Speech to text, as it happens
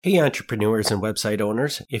Hey entrepreneurs and website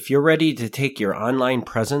owners, if you're ready to take your online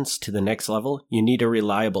presence to the next level, you need a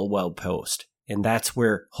reliable web host. And that's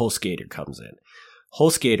where HostGator comes in.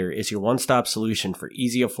 HostGator is your one-stop solution for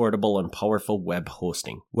easy, affordable, and powerful web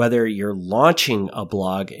hosting. Whether you're launching a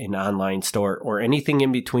blog, an online store, or anything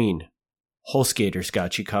in between, HostGator's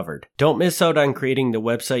got you covered. Don't miss out on creating the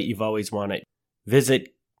website you've always wanted. Visit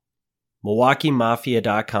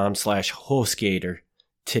MilwaukeeMafia.com/HostGator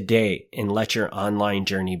today and let your online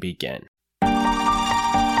journey begin.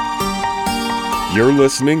 You're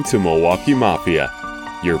listening to Milwaukee Mafia,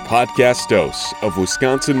 your podcast dose of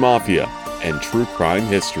Wisconsin Mafia and true crime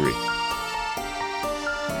history.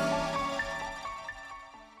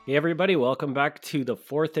 Hey everybody, welcome back to the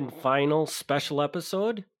fourth and final special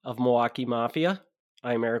episode of Milwaukee Mafia.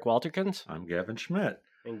 I'm Eric Walterkins. I'm Gavin Schmidt.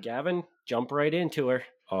 And Gavin, jump right into her.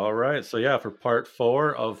 All right, so for part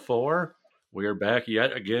 4 of 4, we are back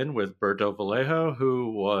yet again with Berto Vallejo,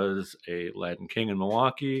 who was a Latin king in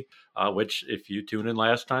Milwaukee, which if you tuned in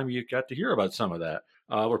last time, you got to hear about some of that.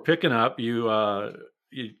 We're picking up. You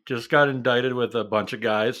just got indicted with a bunch of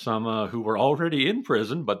guys, some who were already in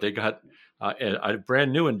prison, but they got a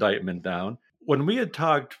brand new indictment down. When we had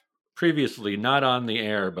talked previously, not on the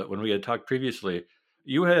air, but when we had talked previously,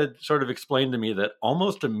 you had sort of explained to me that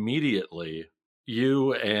almost immediately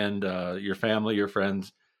you and your family, your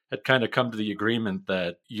friends, had kind of come to the agreement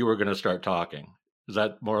that you were going to start talking. Is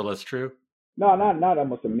that more or less true? No, not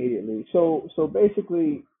almost immediately. So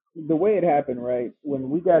basically, the way it happened, right, when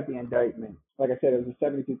we got the indictment, like I said, it was a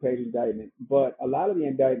 72-page indictment, but a lot of the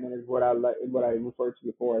indictment is what I referred to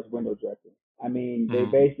before as window dressing. I mean, they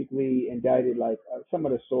basically indicted like some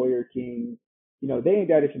of the Sawyer Kings. You know, they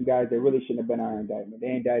indicted some guys that really shouldn't have been on our indictment.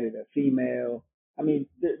 They indicted a female. I mean,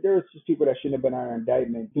 there was just people that shouldn't have been on our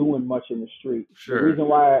indictment doing much in the street. Sure.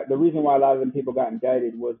 The reason why a lot of them people got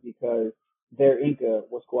indicted was because their Inca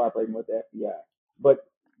was cooperating with the FBI. But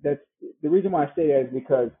that's the reason why I say that is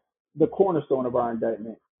because the cornerstone of our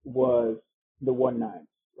indictment was the 1-9s,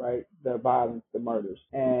 right? The violence, the murders.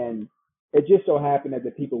 And it just so happened that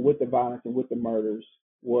the people with the violence and with the murders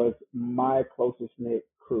was my closest knit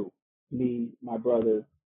crew. Me, my brother,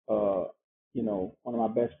 one of my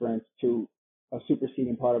best friends, too. A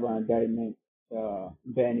superseding part of our indictment,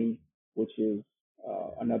 Benny, which is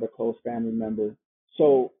another close family member.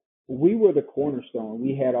 So we were the cornerstone.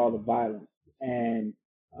 We had all the violence. And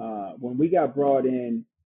when we got brought in,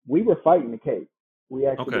 we were fighting the case. We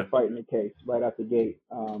actually were fighting the case right out the gate.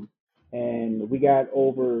 And we got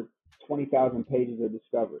over 20,000 pages of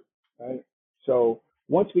discovery, right? So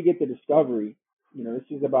once we get the discovery, this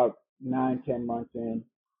is about 9-10 months in.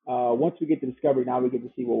 Once we get to discovery, now we get to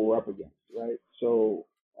see what we're up against, right? So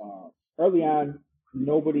early on,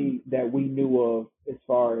 nobody that we knew of as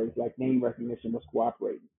far as like name recognition was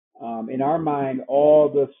cooperating. In our mind, all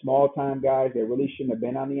the small time guys that really shouldn't have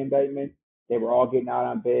been on the indictment, they were all getting out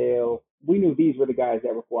on bail. We knew these were the guys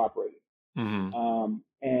that were cooperating. Mm-hmm.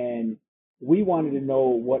 And we wanted to know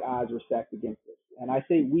what odds were stacked against us. And I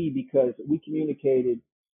say we because we communicated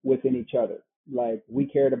within each other. Like we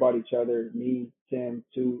cared about each other, me, Tim,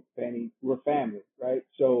 Toot, Benny, we're family, right?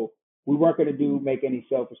 So we weren't going to make any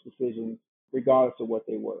selfish decisions regardless of what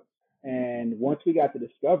they were. And once we got the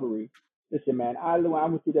discovery, listen, man, I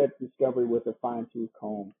went through that discovery with a fine-tooth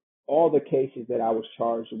comb. All the cases that I was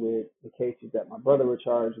charged with, the cases that my brother were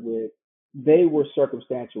charged with, they were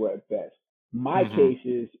circumstantial at best. My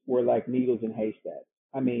cases were like needles in haystacks.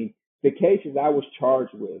 I mean, the cases I was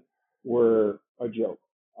charged with were a joke.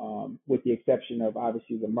 With the exception of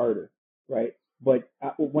obviously the murder, right? But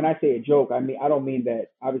when I say a joke, I don't mean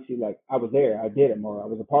that obviously like I was there, I did them, or I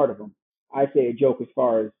was a part of them. I say a joke as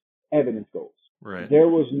far as evidence goes. Right. There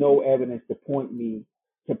was no evidence to point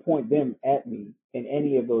them at me in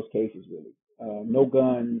any of those cases, really. No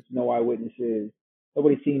guns, no eyewitnesses,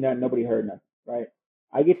 nobody seen nothing, nobody heard nothing, right?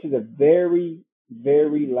 I get to the very,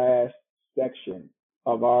 very last section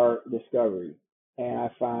of our discovery, and I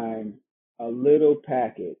find a little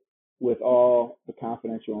packet with all the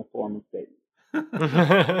confidential informant statements.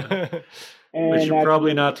 Which you're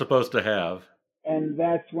probably not supposed to have. And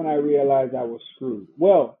that's when I realized I was screwed.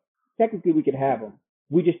 Well, technically we could have them.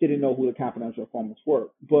 We just didn't know who the confidential informants were.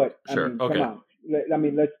 But Sure. Come on.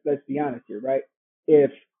 Let's be honest here, right?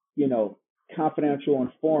 If, confidential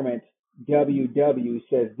informant WW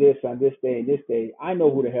says this on this day and this day, I know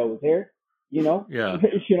who the hell was there, Yeah.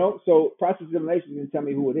 So process of elimination can tell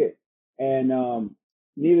me who it is. And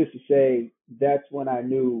needless to say, that's when I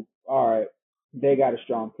knew, all right, they got a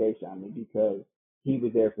strong case on me because he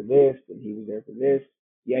was there for this and he was there for this.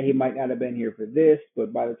 Yeah, he might not have been here for this,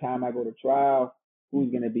 but by the time I go to trial,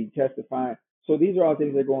 who's going to be testifying? So these are all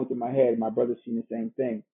things that are going through my head. My brother's seen the same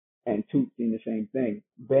thing. and Toot seen the same thing.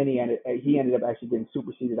 Benny he ended up actually getting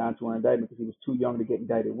superseded onto our indictment because he was too young to get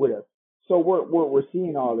indicted with us. So we're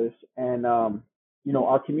seeing all this, and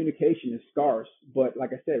our communication is scarce. But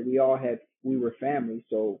like I said, we were family,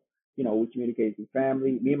 so we communicated through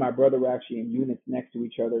family. Me and my brother were actually in units next to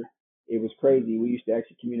each other. It was crazy. We used to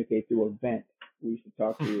actually communicate through a vent. We used to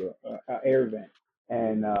talk through a air vent,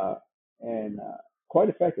 and quite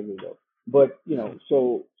effectively though. But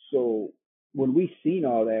so when we seen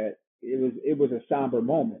all that, it was a somber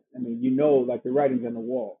moment. I mean, like the writing's on the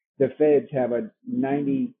wall. The feds have a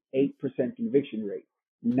 98% conviction rate.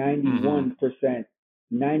 91%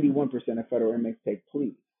 of federal inmates take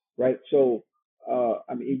pleas, right? So,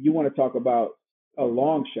 I mean, if you want to talk about a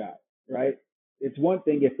long shot, right? It's one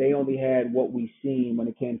thing if they only had what we seen when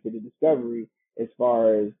it came to the discovery, as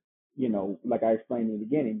far as, like I explained in the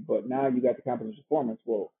beginning, but now you got the competent performance.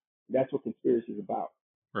 Well, that's what conspiracy is about.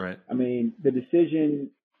 Right. I mean, the decision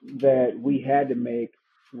that we had to make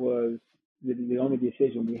was the only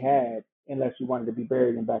decision we had, unless we wanted to be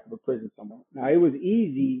buried in the back of a prison somewhere. Now, it was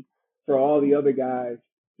easy for all the other guys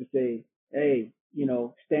to say, hey,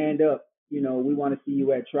 stand up. We want to see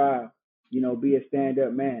you at trial. Be a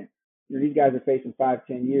stand-up man. These guys are facing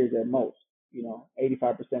 5-10 years at most.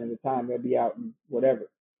 85% of the time they'll be out and whatever.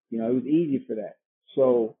 It was easy for that.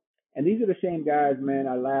 So, and these are the same guys, man.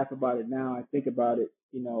 I laugh about it now. I think about it.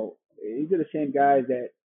 These are the same guys that,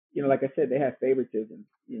 like I said, they have favoritism.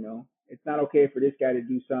 It's not okay for this guy to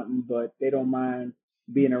do something, but they don't mind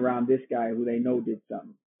being around this guy who they know did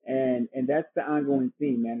something. And that's the ongoing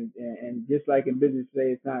theme, man. And just like in business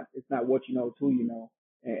today, it's not what you know, it's who you know.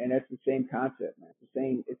 And that's the same concept, man.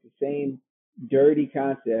 It's the same dirty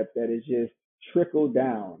concept that is just trickled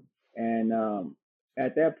down. And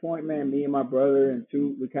at that point, man, me and my brother and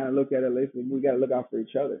Toot, we kind of looked at it. Listen, we got to look out for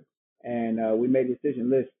each other. And we made a decision.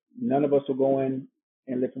 Listen, none of us will go in,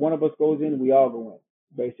 and if one of us goes in, we all go in,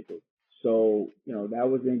 basically. So that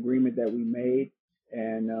was the agreement that we made,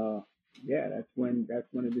 and that's when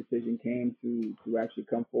the decision came to actually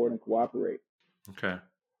come forward and cooperate. Okay.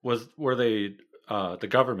 Were they the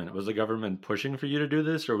government? Was the government pushing for you to do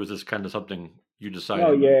this, or was this kind of something you decided?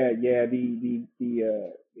 Oh yeah.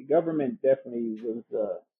 The government definitely was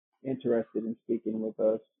interested in speaking with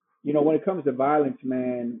us. When it comes to violence,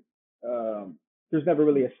 man, there's never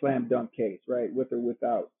really a slam dunk case, right? With or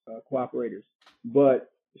without cooperators.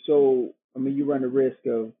 But so, I mean, you run the risk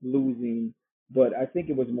of losing, but I think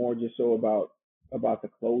it was more just so about the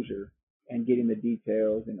closure and getting the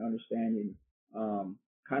details and understanding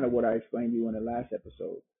kind of what I explained to you in the last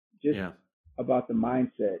episode, just about the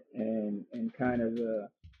mindset and kind of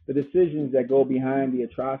the decisions that go behind the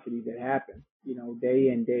atrocities that happen, day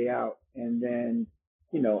in, day out. And then,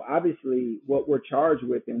 obviously what we're charged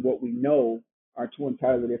with and what we know are two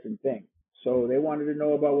entirely different things. So they wanted to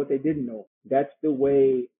know about what they didn't know. That's the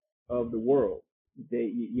way of the world.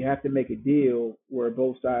 You have to make a deal where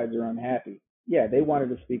both sides are unhappy. Yeah, they wanted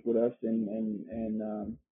to speak with us,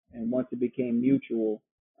 and once it became mutual,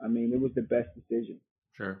 I mean, it was the best decision.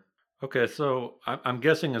 Sure. Okay, so I'm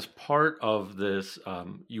guessing as part of this,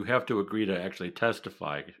 you have to agree to actually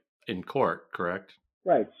testify in court, correct?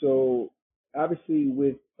 Right. So obviously,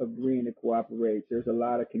 with agreeing to cooperate, there's a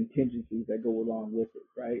lot of contingencies that go along with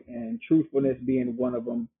it, right? And truthfulness being one of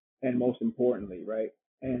them, and most importantly, right?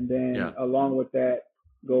 And then along with that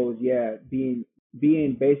goes, being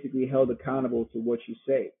basically held accountable to what you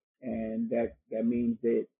say, and that means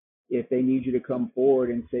that if they need you to come forward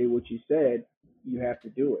and say what you said, you have to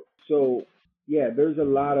do it. So there's a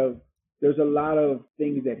lot of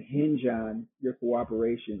things that hinge on your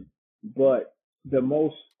cooperation, but the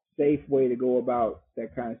most safe way to go about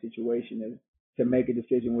that kind of situation is to make a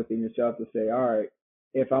decision within yourself to say, all right,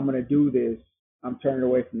 if I'm going to do this, I'm turning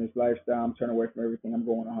away from this lifestyle, I'm turning away from everything, I'm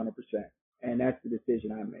going 100%. And that's the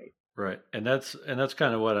decision I made. Right. And that's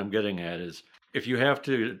kind of what I'm getting at is if you have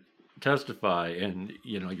to testify and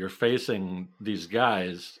you're facing these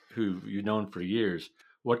guys who you've known for years,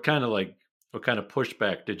 what kind of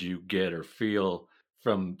pushback did you get or feel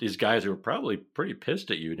from these guys who are probably pretty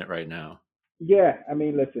pissed at you right now? Yeah, I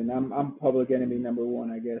mean, listen, I'm public enemy number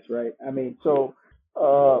one, I guess, right? I mean, so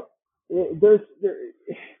there's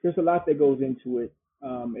a lot that goes into it,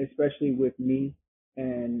 especially with me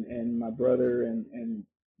and my brother, and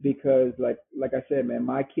because like I said, man,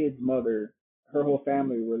 my kid's mother, her whole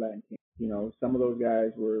family were Latin King. Some of those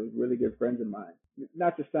guys were really good friends of mine.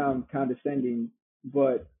 Not to sound condescending,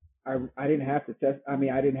 but I didn't have to I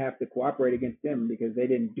didn't have to cooperate against them because they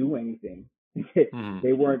didn't do anything.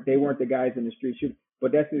 They weren't the guys in the street shooting.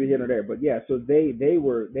 But that's neither here nor there. But so they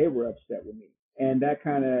were upset with me, and that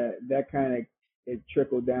kind of it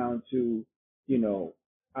trickled down to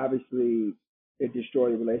obviously it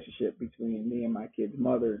destroyed the relationship between me and my kid's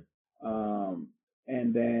mother.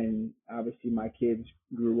 And then obviously my kids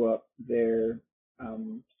grew up there,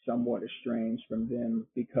 somewhat estranged from them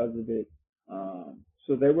because of it.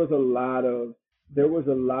 So there was a lot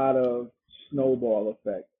of snowball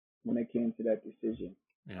effect when it came to that decision.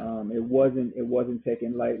 Yeah. It wasn't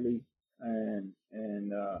taken lightly, and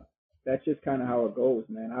that's just kind of how it goes,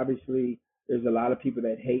 man. Obviously, there's a lot of people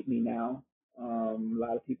that hate me now. A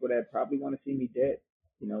lot of people that probably want to see me dead.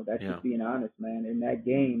 That's Yeah. just being honest, man. In that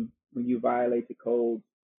game, when you violate the code,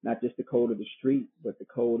 not just the code of the street, but the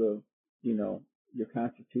code of, your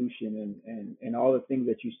constitution and all the things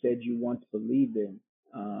that you said you once believed in,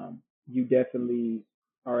 you definitely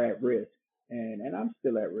are at risk. And I'm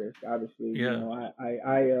still at risk, obviously. Yeah.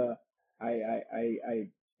 I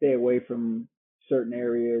stay away from certain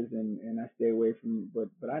areas and I stay away from,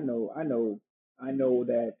 but I know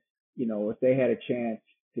that, if they had a chance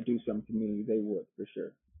to do something to me, they would for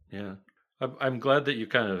sure. Yeah. I'm glad that you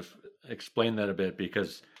kind of explained that a bit,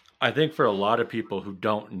 because I think for a lot of people who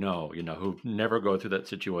don't know, who never go through that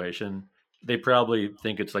situation, they probably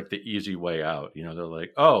think it's like the easy way out. They're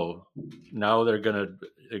like, oh, now they're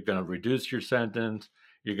gonna reduce your sentence.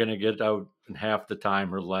 You're gonna get out in half the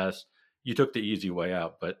time or less. You took the easy way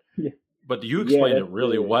out, but Yeah, you yeah, explained it that's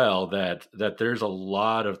really well, that there's a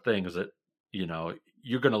lot of things that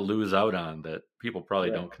you're gonna lose out on that people probably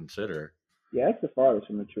right. don't consider. Yeah, that's the farthest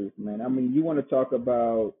from the truth, man. I mean, you want to talk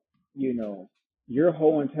about, you know, your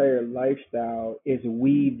whole entire lifestyle is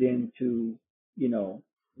weaved into, you know,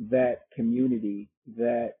 that community,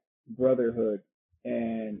 that brotherhood,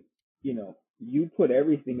 and, you put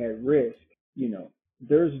everything at risk. You know,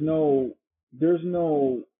 there's no, there's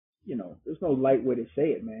no, there's no light way to say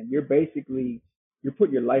it, man. You're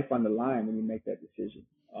putting your life on the line when you make that decision.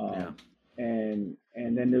 Yeah. And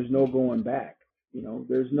then there's no going back.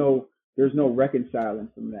 There's no reconciling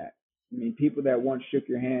from that. I mean, people that once shook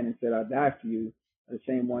your hand and said, "I'll die for you," are the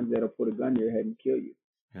same ones that'll put a gun to your head and kill you.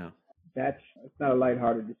 Yeah. It's not a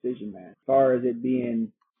lighthearted decision, man. As far as it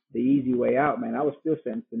being the easy way out, man, I was still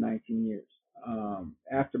sentenced to 19 years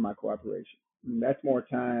after my cooperation. I mean, that's more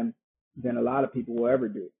time than a lot of people will ever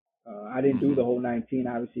do. I didn't do the whole 19.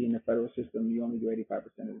 Obviously, in the federal system, you only do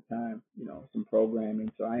 85% of the time. Some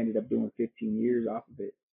programming. So I ended up doing 15 years off of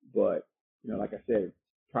it. But like I said,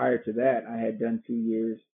 prior to that, I had done 2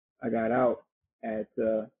 years. I got out at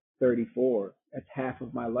 34. That's half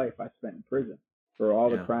of my life I spent in prison for all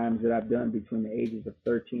the Yeah. crimes that I've done between the ages of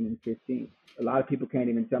 13 and 15. A lot of people can't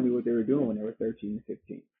even tell me what they were doing when they were 13 and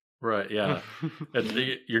 15. Right. Yeah.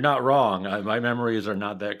 You're not wrong. My memories are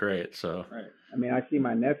not that great. So. Right. I mean, I see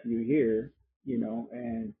my nephew here,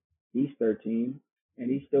 and he's 13 and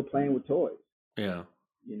he's still playing with toys, Yeah.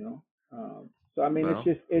 you know. So I mean, Well.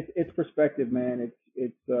 it's perspective, man.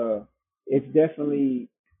 It's definitely,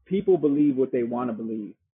 people believe what they want to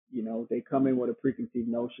believe. They come in with a preconceived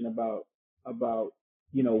notion about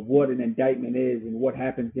what an indictment is and what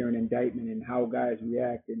happens during indictment and how guys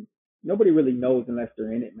react, and nobody really knows unless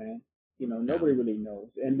they're in it, man. Nobody really knows.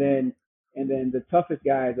 And then the toughest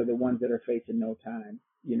guys are the ones that are facing no time.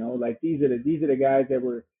 Like these are the guys that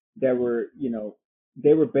were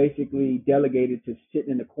they were basically delegated to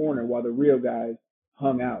sitting in the corner while the real guys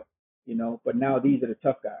hung out. But now these are the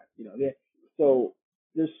tough guys. So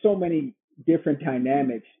there's so many different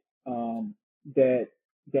dynamics that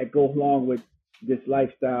go along with this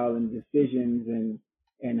lifestyle and decisions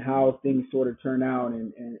and how things sort of turn out.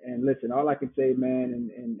 And listen, all I can say,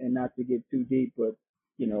 man, and not to get too deep, but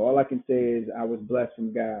all I can say is I was blessed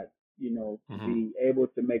from God, to be able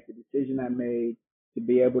to make the decision I made, to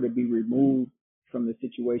be able to be removed from the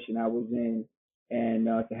situation I was in, and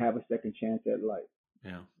to have a second chance at life.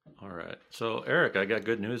 Yeah. All right. So, Eric, I got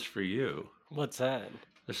good news for you. What's that?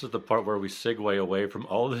 This is the part where we segue away from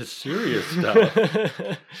all this serious stuff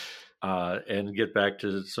and get back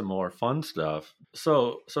to some more fun stuff.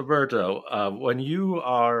 So, Berto, when you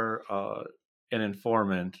are an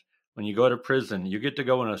informant, when you go to prison, you get to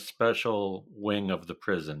go in a special wing of the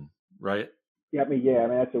prison, right? Yeah, I mean,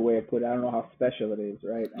 that's a way of putting it. I don't know how special it is,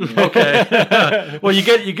 right? I mean, Okay. Well, you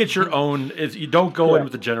get your own. You don't go in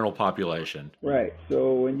with the general population. Right.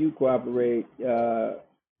 So when you cooperate,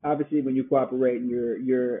 obviously when you cooperate, and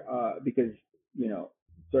you're because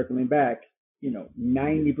circling back,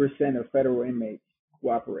 90% of federal inmates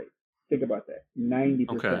cooperate. Think about that, 90%.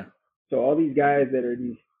 Okay. So all these guys that are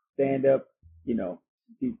these stand up, 90%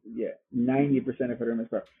 of federal inmates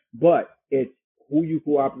cooperate. But it's who you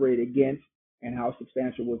cooperate against and how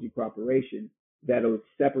substantial was your cooperation that'll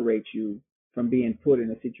separate you from being put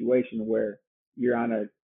in a situation where you're on a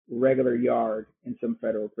regular yard in some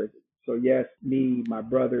federal prison. So yes, me, my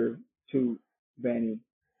brother, too, Vanny,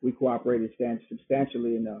 we cooperated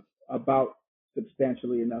substantially enough about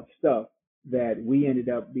substantially enough stuff that we ended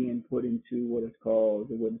up being put into what is called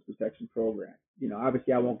the Witness Protection Program.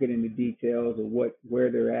 Obviously I won't get into details of where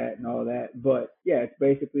they're at and all that, but yeah, it's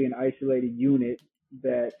basically an isolated unit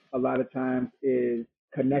that a lot of times is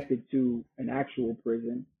connected to an actual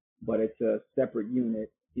prison, but it's a separate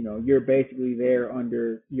unit. You're basically there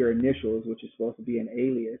under your initials, which is supposed to be an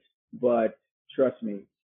alias, but trust me,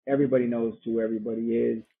 everybody knows who everybody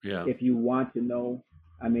is. Yeah. If you want to know,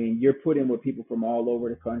 I mean, you're put in with people from all over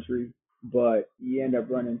the country, but you end up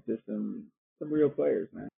running into some real players,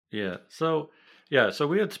 man. Yeah. So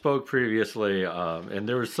we had spoke previously, and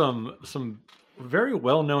there were some very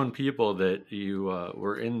well known people that you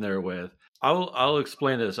were in there with. I'll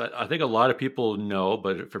explain this. I think a lot of people know,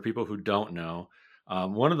 but for people who don't know,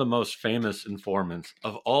 one of the most famous informants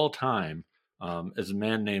of all time is a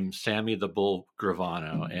man named Sammy the Bull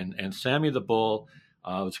Gravano, and Sammy the Bull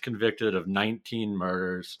was convicted of 19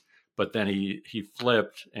 murders, but then he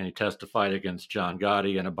flipped and he testified against John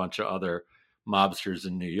Gotti and a bunch of other mobsters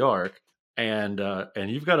in New York. And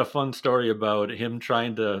you've got a fun story about him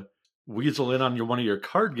trying to weasel in on one of your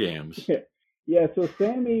card games. Yeah, so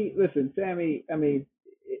Sammy, I mean,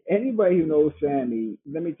 anybody who knows Sammy,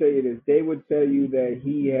 let me tell you this, they would tell you that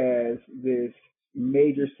he has this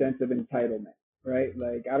major sense of entitlement, right?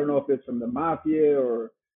 Like, I don't know if it's from the mafia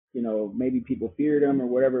or, maybe people feared him or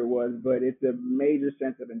whatever it was, but it's a major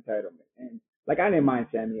sense of entitlement. And like, I didn't mind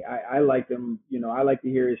Sammy. I liked him, I like to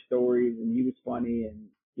hear his stories, and he was funny, and,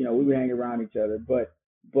 we would hang around each other. But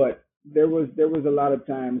there was a lot of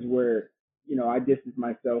times where, I distanced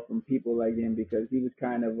myself from people like him because he was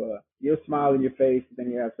kind of you'll smile in your face, but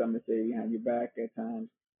then you have something to say behind your back at times.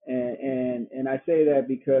 And I say that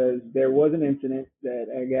because there was an incident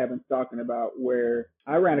that Gavin's talking about where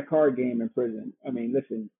I ran a card game in prison. I mean,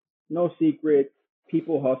 listen, no secret,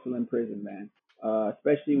 people hustle in prison, man.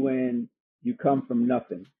 Especially when you come from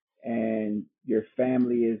nothing and your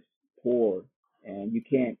family is poor and you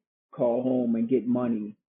can't call home and get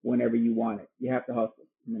money whenever you want it. You have to hustle.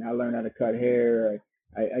 I mean, I learned how to cut hair.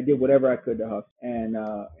 I did whatever I could to hustle.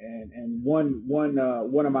 And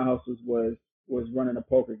one of my hustles was running a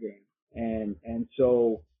poker game. And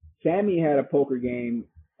so Sammy had a poker game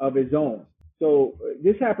of his own. So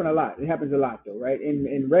this happened a lot. It happens a lot though, right?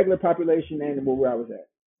 In regular population and where I was at,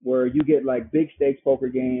 where you get like big stakes poker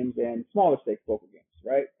games and smaller stakes poker games,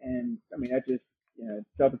 right? And I mean, that's just,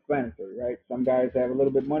 self-explanatory, right? Some guys have a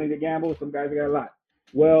little bit of money to gamble. Some guys got a lot.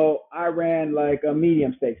 Well, I ran like a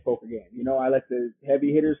medium stakes poker game. I let the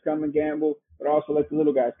heavy hitters come and gamble, but also let the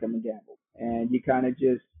little guys come and gamble. And you kind of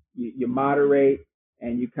just, you moderate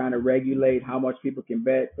and you kind of regulate how much people can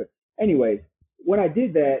bet. But anyways, when I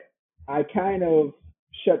did that, I kind of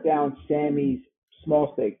shut down Sammy's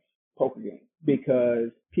small stakes poker game because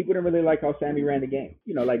people didn't really like how Sammy ran the game.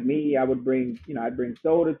 Like me, I would bring, I'd bring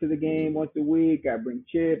soda to the game once a week. I'd bring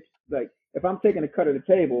chips. Like if I'm taking a cut of the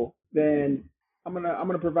table, then I'm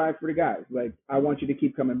gonna provide for the guys. Like I want you to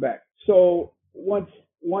keep coming back. So once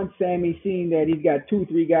Sammy seen that he's got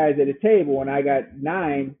 2-3 guys at a table and I got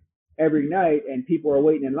 9 every night and people are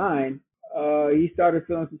waiting in line, he started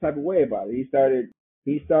feeling some type of way about it. He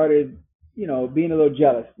started, being a little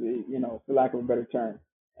jealous, for lack of a better term.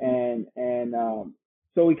 And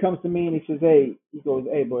so he comes to me and he says, "Hey," he goes,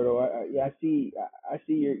 "Hey, Berto, I see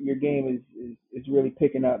your game is really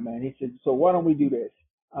picking up, man." He said, "So why don't we do this?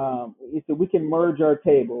 He said we can merge our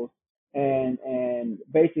tables and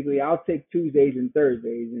basically I'll take Tuesdays and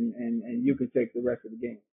Thursdays and you can take the rest of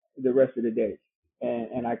the days."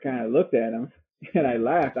 And I kind of looked at him and I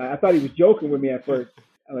laughed. I thought he was joking with me at first.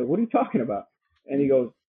 I'm like, "What are you talking about?" And he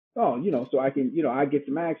goes, "Oh, so I can, I get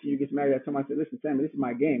some action, you get some action." I told him, I said, "Listen, Sammy, this is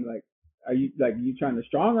my game. Like, are you trying to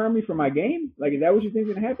strong arm me for my game? Like, is that what you think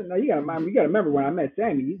is gonna happen?" No, you gotta remember when I met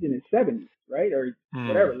Sammy, he's in his 70s, right? Or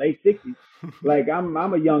whatever, late 60s. Like I'm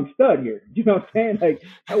a young stud here. You know what I'm saying? Like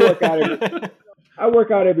I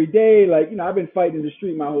work out every day. Like, I've been fighting in the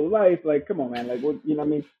street my whole life. Like, come on, man. Like, what, what I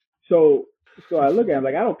mean? So I look at him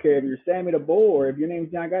like, I don't care if you're Sammy the Bull or if your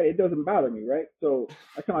name's John Gotti, it doesn't bother me, right? So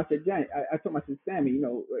I told him, I said, John, I told him, I said, Sammy,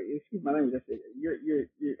 excuse my language, I said, you're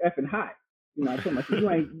effing high. I told him, I said,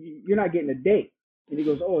 you're not getting a date. And he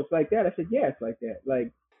goes, "Oh, it's like that?" I said, "Yeah, it's like that.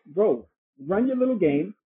 Like, bro, run your little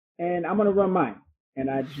game and I'm gonna run mine." And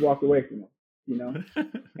I just walked away from him,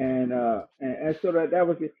 and so that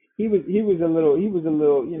was it. He was a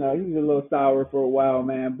little sour for a while,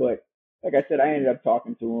 man, but like I said, I ended up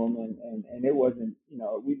talking to him and it wasn't,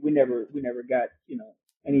 we never got,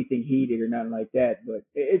 anything heated or nothing like that. But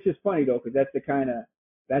it's just funny though, because that's the kind of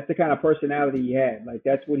that's the kind of personality he had. Like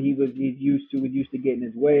that's what he's used to. He's used to getting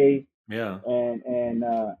his way. Yeah. And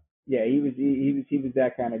yeah, he was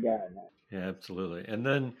that kind of guy, man. Yeah, absolutely. And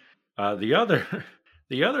then the other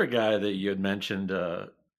the other guy that you had mentioned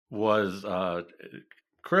was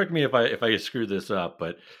correct me if I screw this up,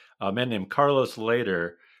 but a man named Carlos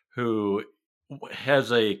Later, who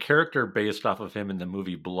has a character based off of him in the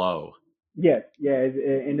movie Blow. Yes, yeah.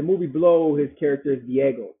 In the movie Blow, his character is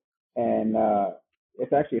Diego, and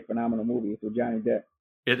it's actually a phenomenal movie. It's with Johnny Depp.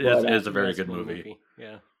 It is a very good movie.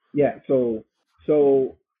 Yeah. Yeah. So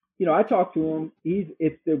I talked to him. He's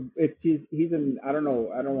an I don't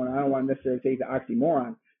want to necessarily say he's an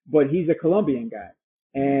oxymoron, but he's a Colombian guy,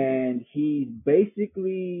 and he's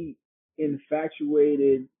basically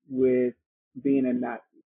infatuated with being a Nazi.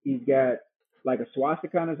 He's got like a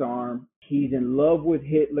swastika on his arm. He's in love with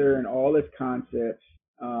Hitler and all his concepts.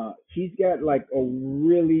 He's got like a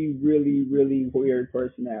really, really, really weird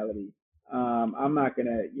personality. I'm not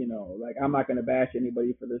gonna bash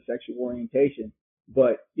anybody for their sexual orientation,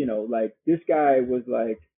 but like this guy was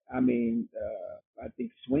like, I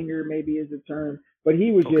think swinger maybe is the term, but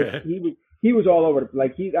he was just he was all over the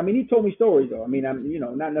like he told me stories though.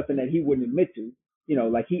 Not nothing that he wouldn't admit to.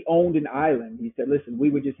 Like he owned an island. He said, listen, we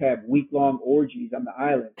would just have week-long orgies on the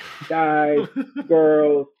island. Guys,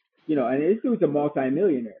 girls, and this dude's a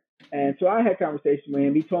multi-millionaire. And so I had conversations with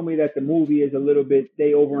him. He told me that the movie is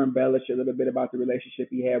they over-embellish a little bit about the relationship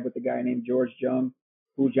he had with the guy named George Jung,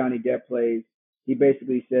 who Johnny Depp plays. He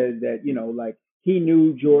basically says that, like he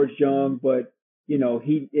knew George Jung, but,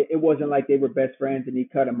 it wasn't like they were best friends and he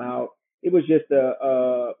cut him out. It was just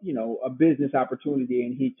a business opportunity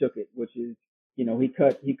and he took it, which is,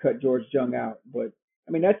 he cut George Jung out. But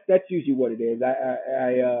that's usually what it is.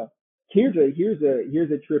 Here's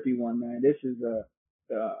a trippy one, man. This is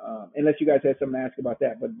unless you guys have something to ask about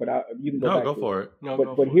that, but you can go back. Go for it.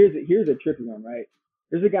 But here's a trippy one, right?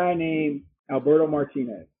 There's a guy named Alberto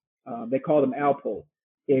Martinez. They called him Alpo.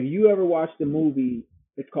 If you ever watched the movie,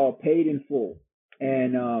 it's called Paid in Full,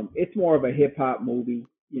 and it's more of a hip hop movie,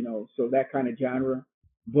 so that kind of genre.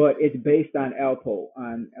 But it's based on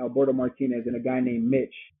Alberto Martinez, and a guy named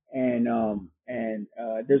Mitch, and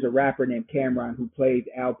there's a rapper named Cameron who plays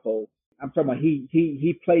Alpo. I'm talking about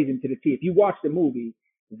he plays him to the T. If you watch the movie,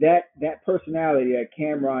 that personality that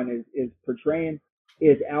Cameron is portraying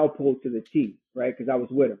is Alpo to the T, right? Because I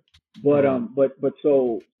was with him. But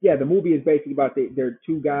so yeah, the movie is basically about they're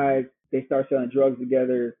two guys. They start selling drugs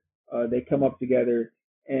together. They come up together,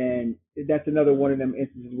 and that's another one of them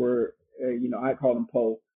instances where I call him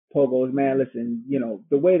Poe. Poe goes, man, listen,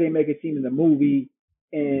 the way they make it seem in the movie,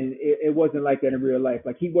 and it wasn't like that in real life.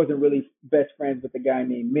 Like he wasn't really best friends with the guy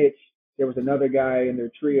named Mitch. There was another guy in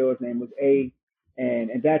their trio. His name was A,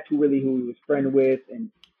 and that's who he was friend with.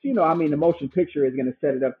 And the motion picture is going to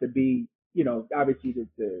set it up to be, obviously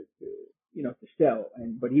to sell.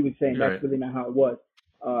 But he was saying that's really not how it was.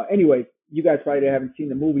 Anyway, you guys probably haven't seen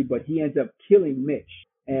the movie, but he ends up killing Mitch.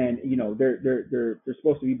 And they're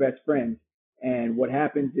supposed to be best friends. And what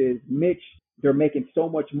happens is they're making so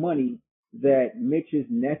much money that Mitch's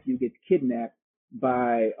nephew gets kidnapped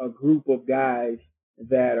by a group of guys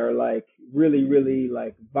that are like really, really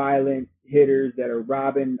like violent hitters that are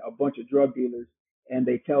robbing a bunch of drug dealers. And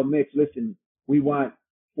they tell Mitch, listen, we want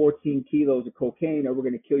 14 kilos of cocaine or we're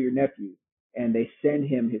going to kill your nephew. And they send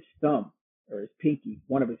him his thumb or his pinky,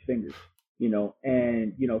 one of his fingers,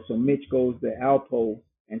 so Mitch goes to Alpo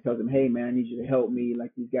and tells him, hey man, I need you to help me.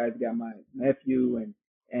 Like these guys got my nephew. And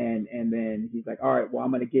then he's like, all right, well,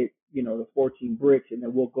 I'm going to get, the 14 bricks and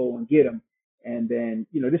then we'll go and get him. And then,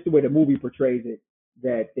 this is the way the movie portrays it,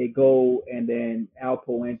 that they go and then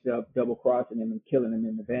Alpo ends up double crossing him and killing him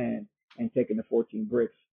in the van and taking the 14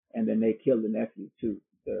 bricks. And then they kill the nephew too,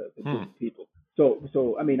 the group of people. So,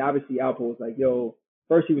 obviously Alpo was like, yo,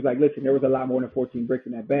 first he was like, listen, there was a lot more than 14 bricks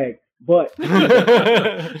in that bag, but,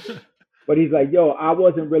 but he's like, yo, I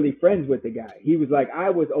wasn't really friends with the guy. He was like, I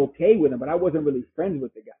was okay with him, but I wasn't really friends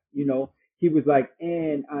with the guy. He was like,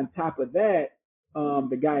 and on top of that,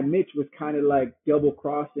 the guy Mitch was kind of like double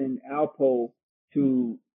crossing Alpo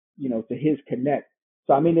to his connect.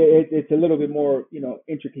 So it's a little bit more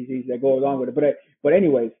intricacies that go along with it. But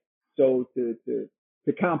anyways, so to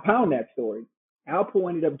compound that story, Alpo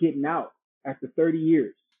ended up getting out after 30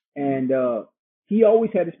 years, and he always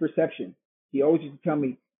had this perception. He always used to tell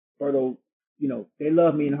me, Berto, they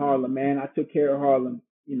love me in Harlem, man. I took care of Harlem.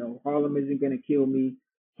 Harlem isn't gonna kill me.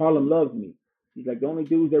 Harlem loves me. He's like, the only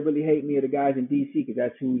dudes that really hate me are the guys in DC because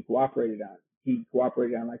that's who he cooperated on. He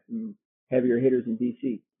cooperated on like some heavier hitters in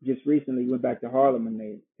DC. Just recently went back to Harlem and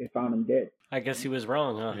they found him dead. I guess he was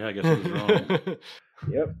wrong, huh? Yeah, I guess he was wrong.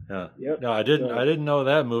 Yep. Yeah. Yep. No, I didn't. So, I didn't know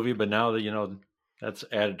that movie, but now that that's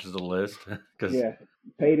added to the list because yeah,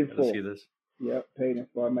 paid in to full. see this. Yep, paid in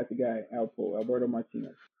full. I met the guy, Alberto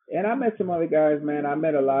Martinez. And I met some other guys, man. I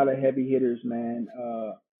met a lot of heavy hitters, man.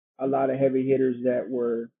 A lot of heavy hitters that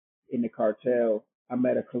were in the cartel. I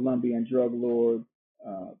met a Colombian drug lord,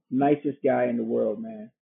 nicest guy in the world,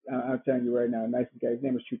 man. I'm telling you right now, nicest guy. His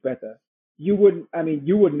name was Chupeta. You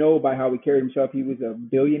would know by how he carried himself. He was a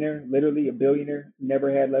billionaire, literally a billionaire.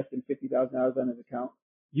 Never had less than $50,000 on his account.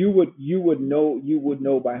 You would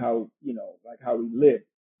know by how like how he lived,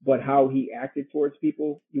 but how he acted towards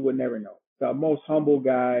people, you would never know. The most humble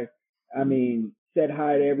guy. I mean, said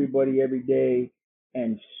hi to everybody every day,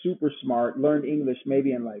 and super smart. Learned English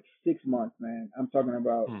maybe in like 6 months, man. I'm talking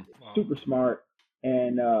about Wow. super smart.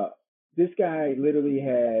 And this guy literally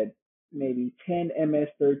had maybe 10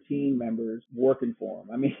 MS-13 members working for him.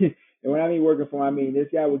 I mean, and when I mean working for him, I mean this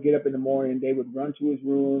guy would get up in the morning, they would run to his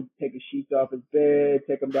room, take his sheets off his bed,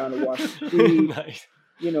 take him down to wash the sheets. Nice.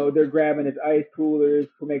 They're grabbing his ice coolers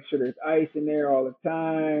to make sure there's ice in there all the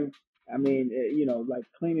time. I mean, like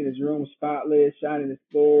cleaning his room spotless, shining his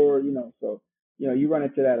floor, so, you run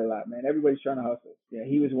into that a lot, man. Everybody's trying to hustle. Yeah,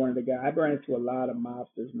 he was one of the guys. I ran into a lot of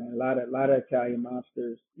mobsters, man. A lot of Italian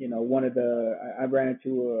mobsters. I ran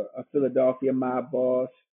into a Philadelphia mob boss,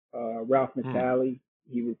 Ralph Natale.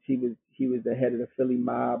 He was the head of the Philly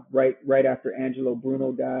mob right after Angelo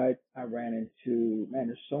Bruno died. I ran into, man,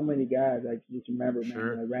 there's so many guys I just remember,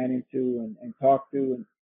 Sure. man, I ran into and talked to,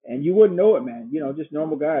 and you wouldn't know it, man. Just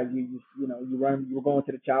normal guys. You were going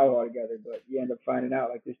to the chow hall together, but you end up finding out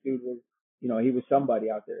like this dude was, he was somebody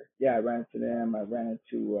out there. Yeah, I ran into them. I ran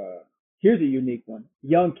into, here's a unique one.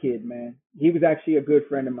 Young kid, man. He was actually a good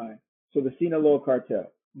friend of mine. So the Sinaloa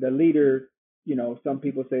cartel, the leader, some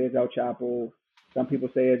people say is El Chapo. Some people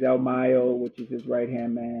say is El Mayo, which is his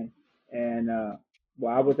right-hand man. And,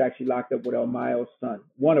 I was actually locked up with El Mayo's son.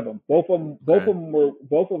 One of them. Both of them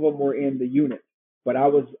were in the unit, but I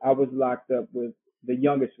was locked up with the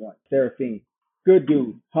youngest one, Serafin. Good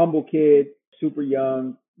dude, humble kid, super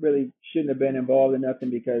young. Really shouldn't have been involved in nothing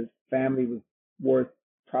because family was worth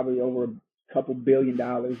probably over a couple $1 billion.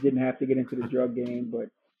 Didn't have to get into the drug game, but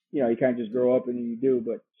you kind of just grow up and then you do.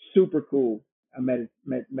 But super cool. I met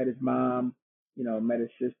his mom, met his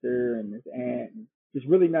sister and his aunt. And just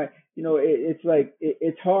really nice. It's like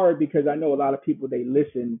it's hard because I know a lot of people they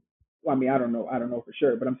listen. Well, I mean, I don't know for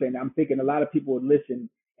sure, but I'm thinking a lot of people would listen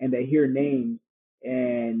and they hear names.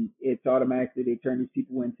 And it's automatically they turn these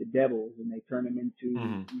people into devils and they turn them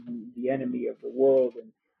into the enemy of the world,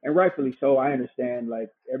 and rightfully so. I understand,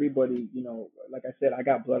 like everybody, like I said, I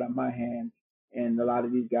got blood on my hands, and a lot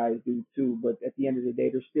of these guys do too. But at the end of the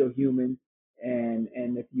day, they're still human, and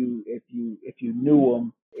if you knew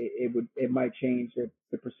them, it might change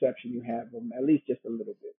the perception you have of them at least just a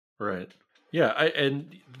little bit. Right. Yeah,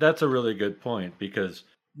 and that's a really good point because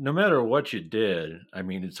no matter what you did, I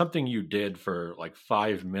mean, it's something you did for like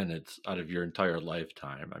 5 minutes out of your entire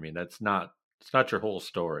lifetime. I mean, it's not your whole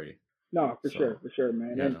story. No, for sure,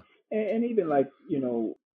 man. Yeah. And even like,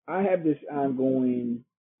 I have this ongoing,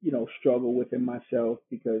 struggle within myself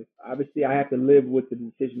because obviously I have to live with the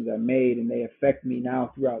decisions I made and they affect me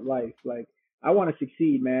now throughout life. Like I want to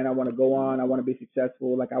succeed, man. I want to go on. I want to be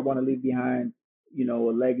successful. Like I want to leave behind, a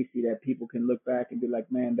legacy that people can look back and be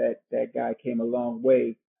like, man, that guy came a long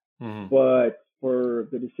way. Mm-hmm. But for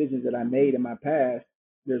the decisions that I made in my past,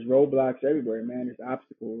 there's roadblocks everywhere, man. There's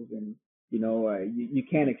obstacles, and you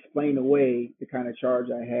can't explain away the kind of charge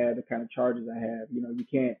I had, the kind of charges I have. You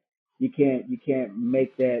can't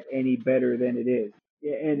make that any better than it is.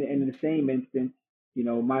 And in the same instance,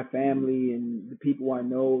 my family and the people I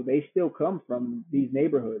know, they still come from these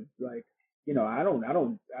neighborhoods. Like, I don't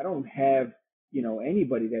have,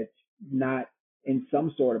 anybody that's not in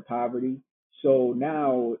some sort of poverty. So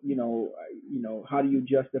now, how do you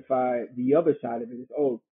justify the other side of it? Is,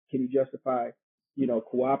 can you justify,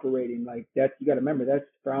 cooperating? Like that's, you got to remember that's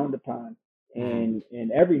frowned upon in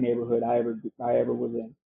every neighborhood I ever was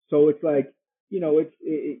in. So it's like,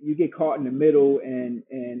 you get caught in the middle, and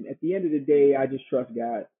at the end of the day, I just trust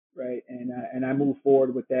God, right? And I move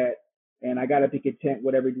forward with that, and I got to be content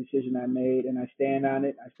with every decision I made, and I stand on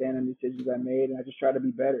it. I stand on the decisions I made, and I just try to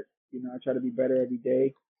be better. I try to be better every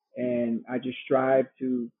day, and I just strive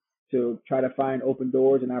to try to find open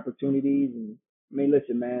doors and opportunities. And I mean,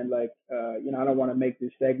 listen, man, like I don't want to make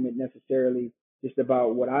this segment necessarily just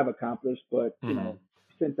about what I've accomplished, but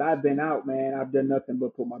since I've been out, man, I've done nothing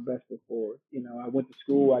but put my best foot forward. You know, I went to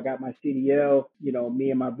school, I got my CDL. You know,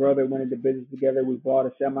 me and my brother went into business together. We bought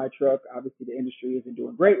a semi truck. Obviously, the industry isn't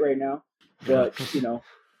doing great right now, but you know,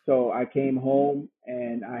 so I came home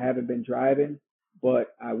and I haven't been driving,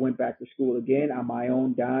 but I went back to school again on my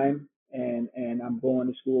own dime, and I'm going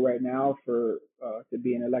to school right now for to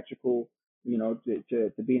be an electrical, you know,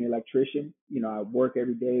 to be an electrician. You know, I work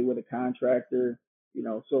every day with a contractor, you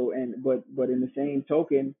know, so but in the same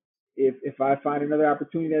token, if I find another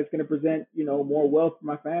opportunity that's going to present, you know, more wealth for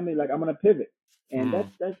my family, like I'm going to pivot. And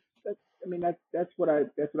that's I mean that's what I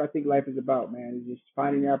think life is about, man. Is just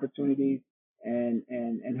finding the opportunities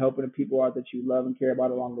and helping the people out that you love and care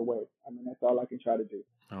about along the way. I mean, that's all I can try to do.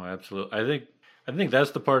 Oh, absolutely. I think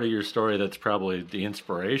that's the part of your story that's probably the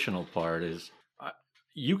inspirational part is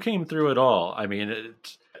you came through it all. I mean,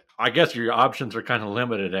 I guess your options are kind of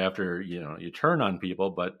limited after, you know, you turn on people,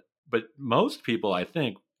 but most people I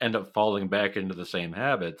think end up falling back into the same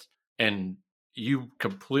habits, and you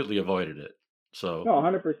completely avoided it. So No,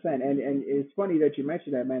 100%. And it's funny that you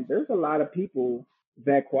mentioned that, man. There's a lot of people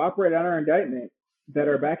that cooperate on our indictment that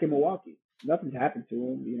are back in Milwaukee. Nothing's happened to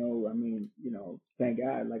them, you know. I mean, you know, thank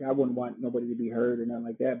God. Like, I wouldn't want nobody to be hurt or nothing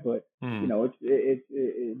like that. But you know,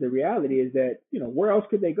 the reality is that, you know, where else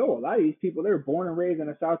could they go? A lot of these people, they're born and raised in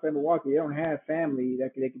the South Side of Milwaukee. They don't have family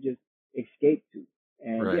that they could just escape to.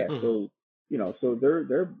 And Right. yeah, so you know, so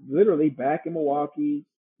they're literally back in Milwaukee.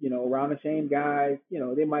 You know, around the same guys. You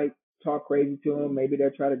know, they might talk crazy to him. Maybe they'll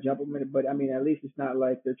try to jump him in it, but I mean, at least it's not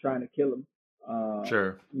like they're trying to kill him.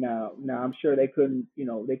 Sure. Now, I'm sure they couldn't, you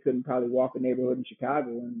know, they couldn't probably walk a neighborhood in Chicago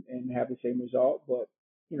and have the same result. But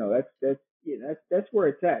you know, that's where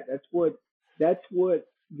it's at. That's what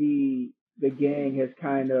the gang has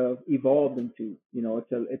kind of evolved into. You know,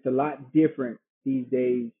 it's a lot different these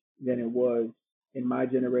days than it was in my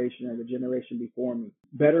generation or the generation before me.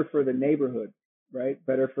 Better for the neighborhood, right?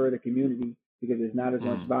 Better for the community because there's not as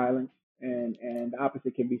much violence, and the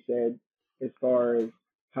opposite can be said as far as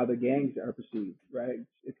how the gangs are perceived, right?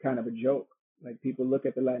 It's kind of a joke. Like people look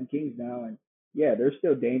at the Latin Kings now, and yeah, they're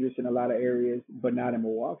still dangerous in a lot of areas, but not in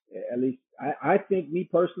Milwaukee. At least I think, me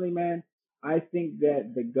personally, man, I think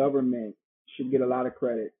that the government should get a lot of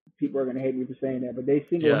credit. People are going to hate me for saying that, but they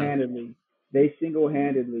single-handedly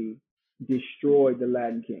destroyed the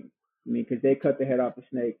Latin Kings. I mean, because they cut the head off the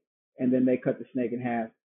snake, and then they cut the snake in half,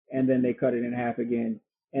 and then they cut it in half again,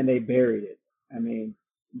 and they buried it. I mean,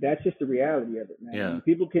 that's just the reality of it, man. Yeah. I mean,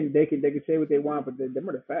 people can say what they want, but them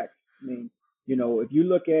are the facts. I mean, you know, if you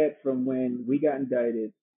look at from when we got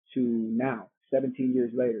indicted to now, 17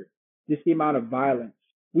 years later, just the amount of violence,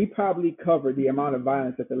 we probably covered the amount of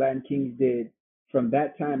violence that the Latin Kings did from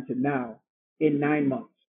that time to now in 9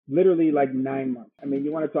 months. Literally like 9 months. I mean,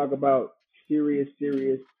 you want to talk about serious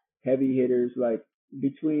heavy hitters, like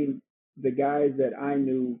between the guys that I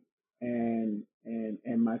knew and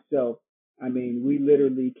myself. I mean, we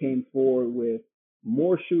literally came forward with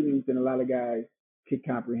more shootings than a lot of guys could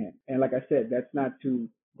comprehend. And like I said, that's not to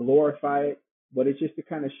glorify it, but it's just to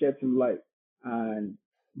kind of shed some light on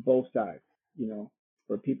both sides, you know,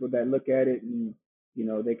 for people that look at it and, you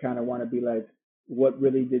know, they kind of want to be like, what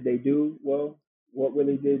really did they do? Well, what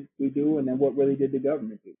really did we do? And then what really did the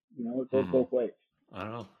government do? You know, it goes both ways. I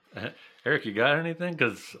don't know. Eric, you got anything?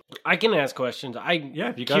 Because I can ask questions.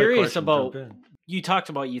 if you got curious a question, about. jump in. You talked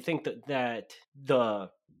about you think that the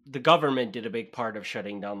government did a big part of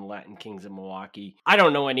shutting down the Latin Kings in Milwaukee. I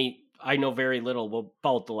don't know I know very little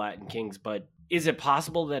about the Latin Kings, but is it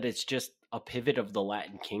possible that it's just a pivot of the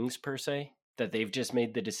Latin Kings per se, that they've just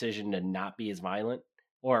made the decision to not be as violent?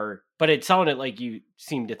 But it sounded like you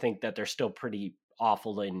seem to think that they're still pretty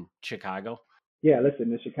awful in Chicago. Yeah, listen,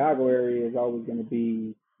 the Chicago area is always going to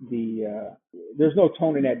be there's no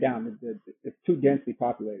toning that down. It's too densely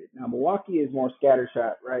populated. Now, Milwaukee is more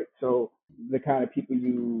scattershot, right? So the kind of people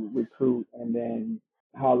you recruit and then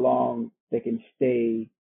how long they can stay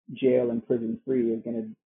jail and prison free is going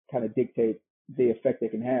to kind of dictate the effect they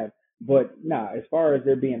can have. But as far as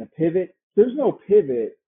there being a pivot, there's no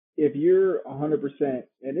pivot if you're 100%.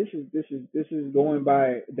 And this is going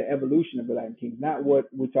by the evolution of the Latin Kings, not what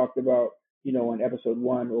we talked about, you know, in episode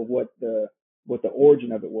 1 or what the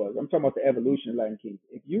origin of it was. I'm talking about the evolution of Latin Kings.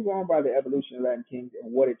 If you go on by the evolution of Latin Kings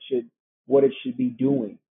and what it should be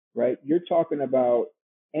doing, right? You're talking about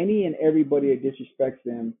any and everybody that disrespects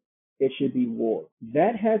them, it should be war.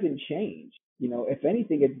 That hasn't changed. You know, if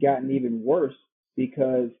anything, it's gotten even worse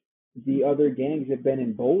because the other gangs have been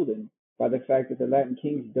emboldened by the fact that the Latin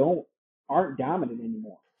Kings aren't dominant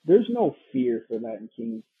anymore. There's no fear for Latin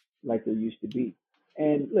Kings like there used to be.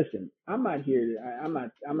 And listen, I'm not here. I'm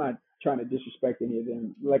not trying to disrespect any of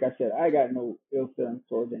them. Like I said, I got no ill feelings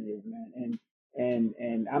towards any of them, man.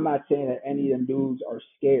 And I'm not saying that any of them dudes are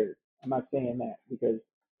scared. I'm not saying that because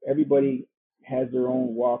everybody has their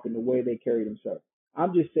own walk and the way they carry themselves.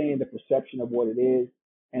 I'm just saying the perception of what it is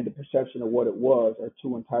and the perception of what it was are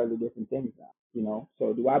two entirely different things now. You know,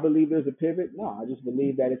 so do I believe there's a pivot? No, I just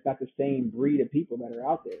believe that it's not the same breed of people that are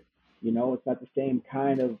out there. You know, it's not the same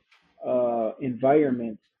kind of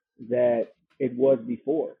environment that it was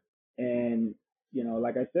before. And you know,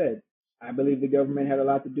 like I said, I believe the government had a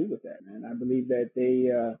lot to do with that, man. I believe that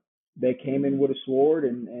they came in with a sword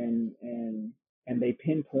and they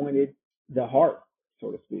pinpointed the heart,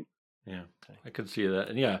 so to speak. Yeah, I could see that.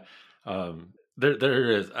 And yeah,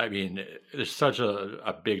 there is, I mean, there's such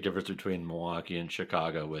a big difference between Milwaukee and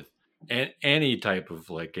Chicago with any type of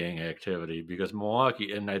like gang activity because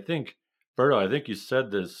Milwaukee, and I think, Berto, I think you said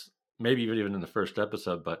this maybe even in the first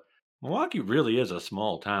episode, but Milwaukee really is a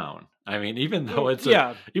small town. I mean, even though it's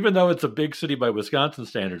a big city by Wisconsin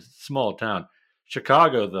standards, it's a small town.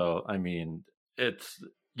 Chicago, though, I mean, it's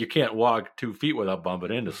you can't walk 2 feet without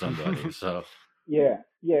bumping into somebody. So Yeah,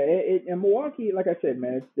 yeah. And Milwaukee, like I said,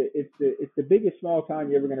 man, it's the biggest small town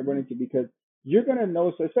you're ever going to run into because you're going to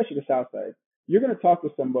know, so especially the South Side, you're going to talk to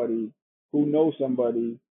somebody who knows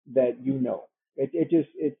somebody that you know.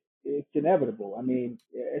 It's inevitable. I mean,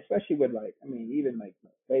 especially with like, I mean, even like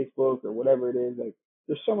Facebook or whatever it is, like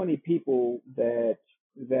there's so many people that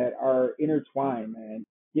are intertwined, man.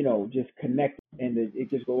 You know, just connected, and it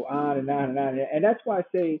just go on and on and on. And that's why I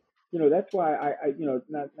say, you know, that's why you know,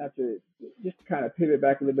 not to just to kind of pivot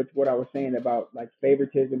back a little bit to what I was saying about like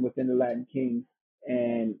favoritism within the Latin Kings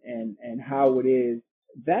and how it is.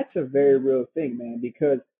 That's a very real thing, man,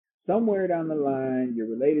 because somewhere down the line you're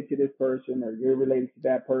related to this person or you're related to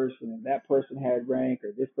that person and that person had rank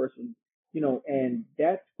or this person, you know, and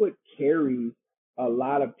that's what carries a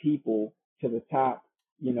lot of people to the top,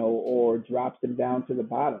 you know, or drops them down to the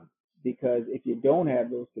bottom. Because if you don't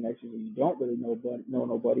have those connections and you don't really know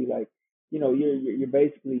nobody, like, you know, you're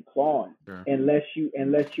basically clawing sure. unless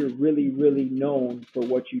you're really known for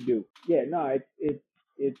what you do. Yeah, no,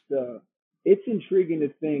 it's intriguing to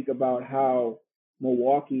think about how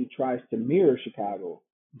Milwaukee tries to mirror Chicago.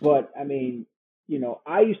 But I mean, you know,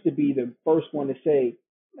 I used to be the first one to say,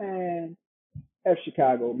 man, F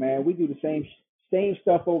Chicago, man, we do the same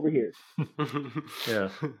stuff over here. yeah,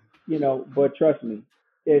 You know, but trust me,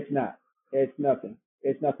 it's not. It's nothing.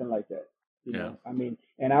 It's nothing like that. You know, I mean,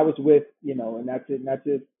 and I was with, you know, and that's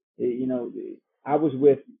it, you know, I was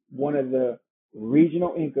with one of the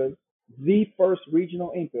regional Incas, the first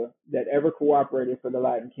regional Inca that ever cooperated for the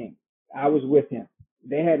Latin King. I was with him.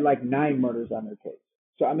 They had like 9 murders on their case.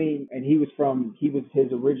 So I mean, and his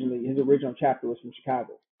original chapter was from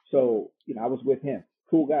Chicago. So, you know, I was with him.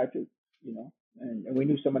 Cool guy too, you know, and we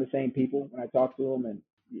knew some of the same people when I talked to him, and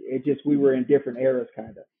it just, we were in different eras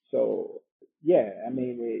kind of. So yeah, I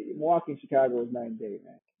mean, Milwaukee and Chicago is night and day,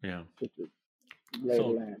 man. yeah. Just a lay of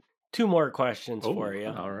the land. 2 more questions for you.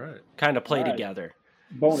 All right. Kind of play All right. together.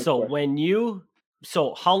 Bonus So question.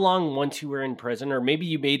 so how long once you were in prison, or maybe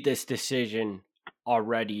you made this decision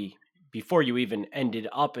already before you even ended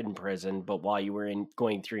up in prison, but while you were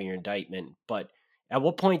going through your indictment, but at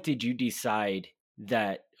what point did you decide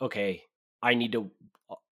that, okay, I need to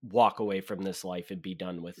walk away from this life and be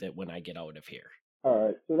done with it when I get out of here? All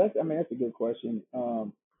right, so that's a good question.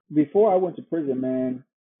 Before I went to prison, man,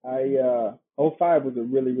 I 05 was a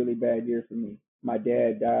really bad year for me. My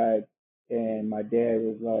dad died, and my dad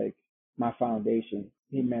was like my foundation.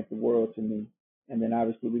 He meant the world to me. And then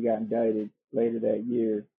obviously we got indicted later that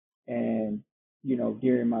year, and you know,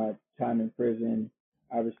 during my time in prison,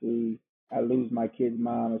 obviously I lose my kid's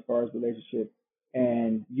mom as far as relationship,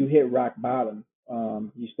 and you hit rock bottom.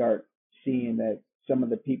 You start seeing that some of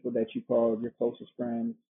the people that you call your closest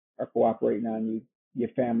friends are cooperating on you. Your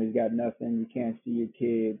family's got nothing. You can't see your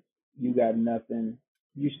kids. You got nothing.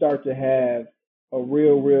 You start to have a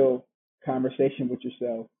real conversation with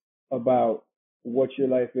yourself about what your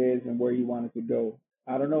life is and where you want it to go.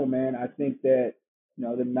 I don't know, man. I think that, you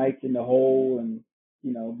know, the nights in the hole and,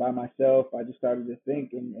 you know, by myself, I just started to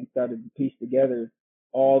think and started to piece together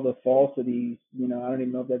all the falsities. You know, I don't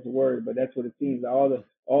even know if that's a word, but that's what it seems. All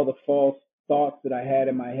the false thoughts that I had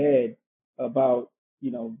in my head about,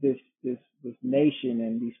 you know, this nation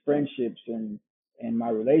and these friendships and my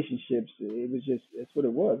relationships. It was just, that's what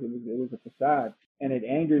it was. It was a facade, and it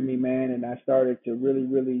angered me, man. And I started to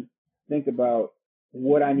really think about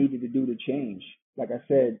what I needed to do to change. Like I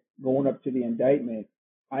said, going up to the indictment,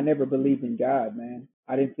 I never believed in God, man.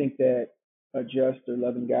 I didn't think that a just or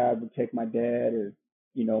loving God would take my dad or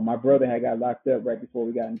My brother had got locked up right before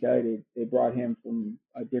we got indicted. They brought him from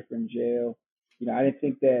a different jail. I didn't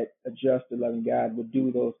think that a just or loving God would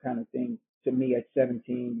do those kind of things to me at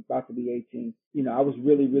 17, about to be 18. I was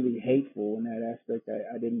really, really hateful in that aspect.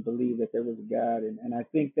 I didn't believe that there was a God. And I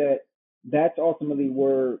think that that's ultimately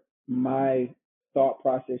where my thought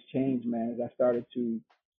process changed, man, as I started to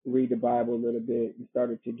read the Bible a little bit and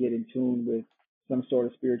started to get in tune with some sort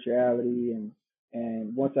of spirituality.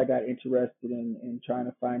 And once I got interested in trying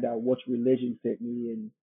to find out which religion fit me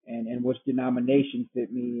and which denomination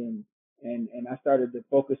fit me, and I started to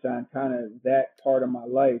focus on kind of that part of my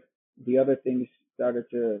life, the other things started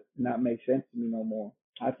to not make sense to me no more.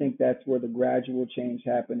 I think that's where the gradual change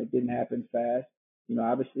happened. It didn't happen fast.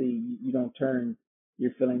 Obviously you don't turn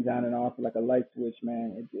your feelings on and off like a light switch,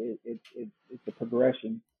 man. It's a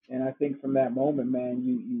progression. And I think from that moment,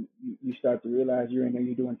 man, you start to realize you're in there,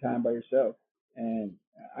 you're doing time by yourself. And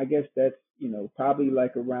I guess that's, probably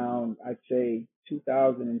like around, I'd say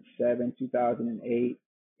 2007, 2008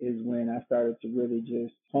 is when I started to really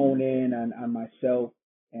just hone in on myself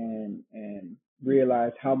and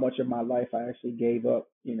realize how much of my life I actually gave up.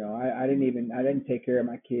 I didn't take care of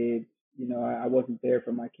my kids. I wasn't there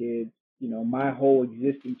for my kids. My whole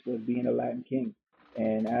existence was being a Latin King.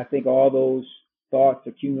 And I think all those thoughts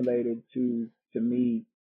accumulated to me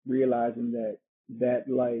realizing that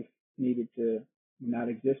life needed to not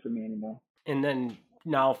exist for me anymore. And then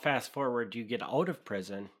now fast forward, you get out of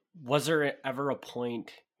prison. Was there ever a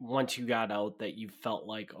point once you got out that you felt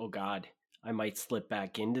like, oh God, I might slip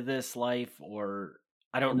back into this life, or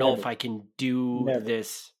I don't know if I can do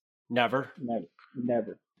this? Never?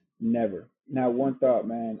 Never. Now, one thought,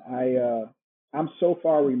 man, I'm so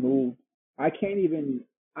far removed. I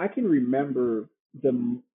can remember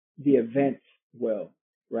the events well,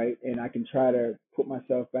 right? And I can try to put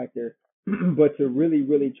myself back there, but to really,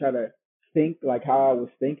 really try to think like how I was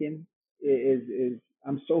thinking is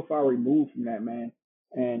I'm so far removed from that, man.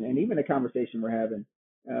 And even the conversation we're having,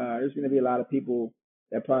 there's going to be a lot of people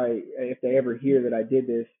that probably, if they ever hear that I did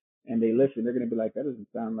this and they listen, they're going to be like, that doesn't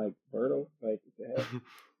sound like Berto. Like, what the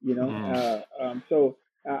hell? So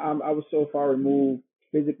I was so far removed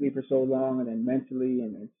physically for so long, and then mentally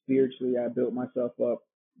and spiritually, I built myself up.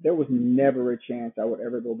 There was never a chance I would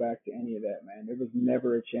ever go back to any of that, man. There was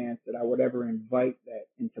never a chance that I would ever invite that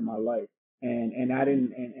into my life. And I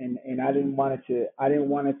didn't want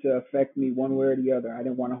it to affect me one way or the other. I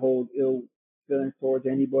didn't want to hold ill feelings towards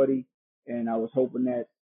anybody, and I was hoping that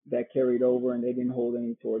carried over and they didn't hold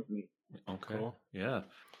any towards me. Okay. Cool. Yeah.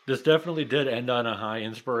 This definitely did end on a high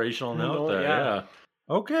inspirational note there. Yeah.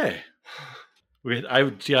 Okay. I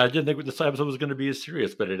didn't think this episode was going to be as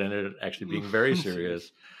serious, but it ended up actually being very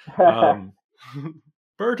serious. Berto,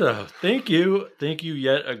 thank you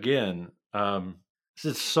yet again. This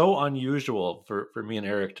is so unusual for me and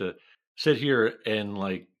Eric to sit here and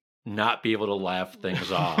like not be able to laugh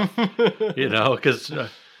things off, because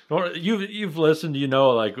you've listened,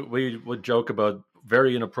 like we would joke about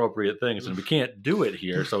very inappropriate things, and we can't do it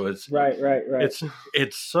here. So it's right.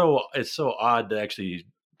 It's so odd to actually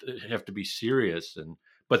have to be serious,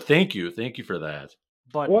 but thank you for that.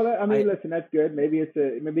 But listen, that's good. Maybe it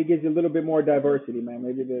gives you a little bit more diversity, man.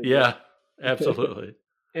 Absolutely.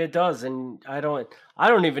 It does, and I don't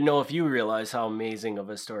even know if you realize how amazing of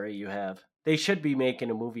a story you have. They should be making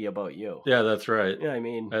a movie about you. Yeah, that's right. Yeah, I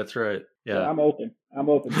mean, that's right. Yeah, well, I'm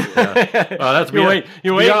open to it. Yeah. Well, that's you're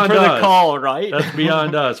waiting for the call, right? That's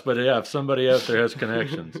beyond us. But yeah, if somebody out there has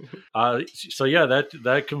connections, so yeah,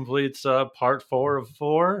 that completes part 4 of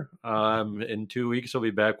 4. In 2 weeks, we'll be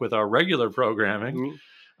back with our regular programming.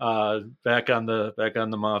 Back on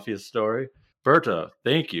the Mafia story. Berto,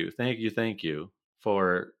 thank you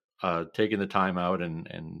for taking the time out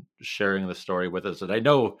and sharing the story with us. And I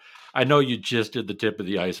know you just did the tip of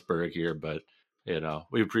the iceberg here, but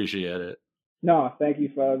we appreciate it. No, thank you,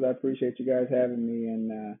 fellas. I appreciate you guys having me,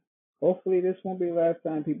 and hopefully this won't be the last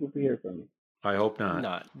time people can hear from me. I hope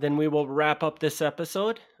not. Then we will wrap up this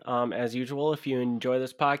episode. As usual, if you enjoy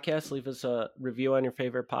this podcast, leave us a review on your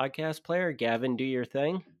favorite podcast player. Gavin, do your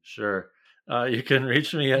thing. Sure. You can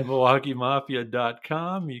reach me at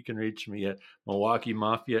MilwaukeeMafia.com. You can reach me at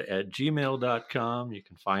MilwaukeeMafia@gmail.com. You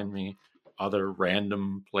can find me other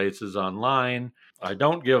random places online. I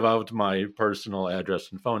don't give out my personal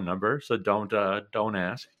address and phone number, so don't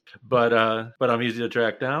ask. But I'm easy to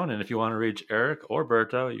track down, and if you want to reach Eric or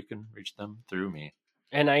Berto, you can reach them through me.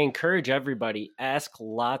 And I encourage everybody, ask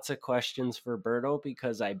lots of questions for Berto,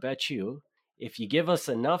 because I bet you, if you give us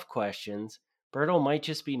enough questions, Berto might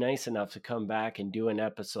just be nice enough to come back and do an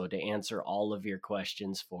episode to answer all of your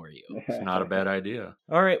questions for you. It's not a bad idea.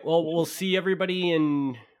 All right. Well, we'll see everybody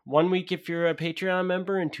in 1 week if you're a Patreon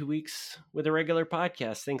member, and 2 weeks with a regular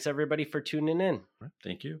podcast. Thanks, everybody, for tuning in.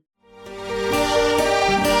 Thank you.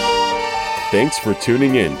 Thanks for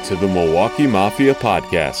tuning in to the Milwaukee Mafia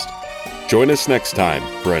Podcast. Join us next time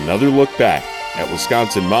for another look back at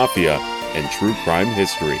Wisconsin Mafia and true crime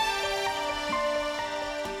history.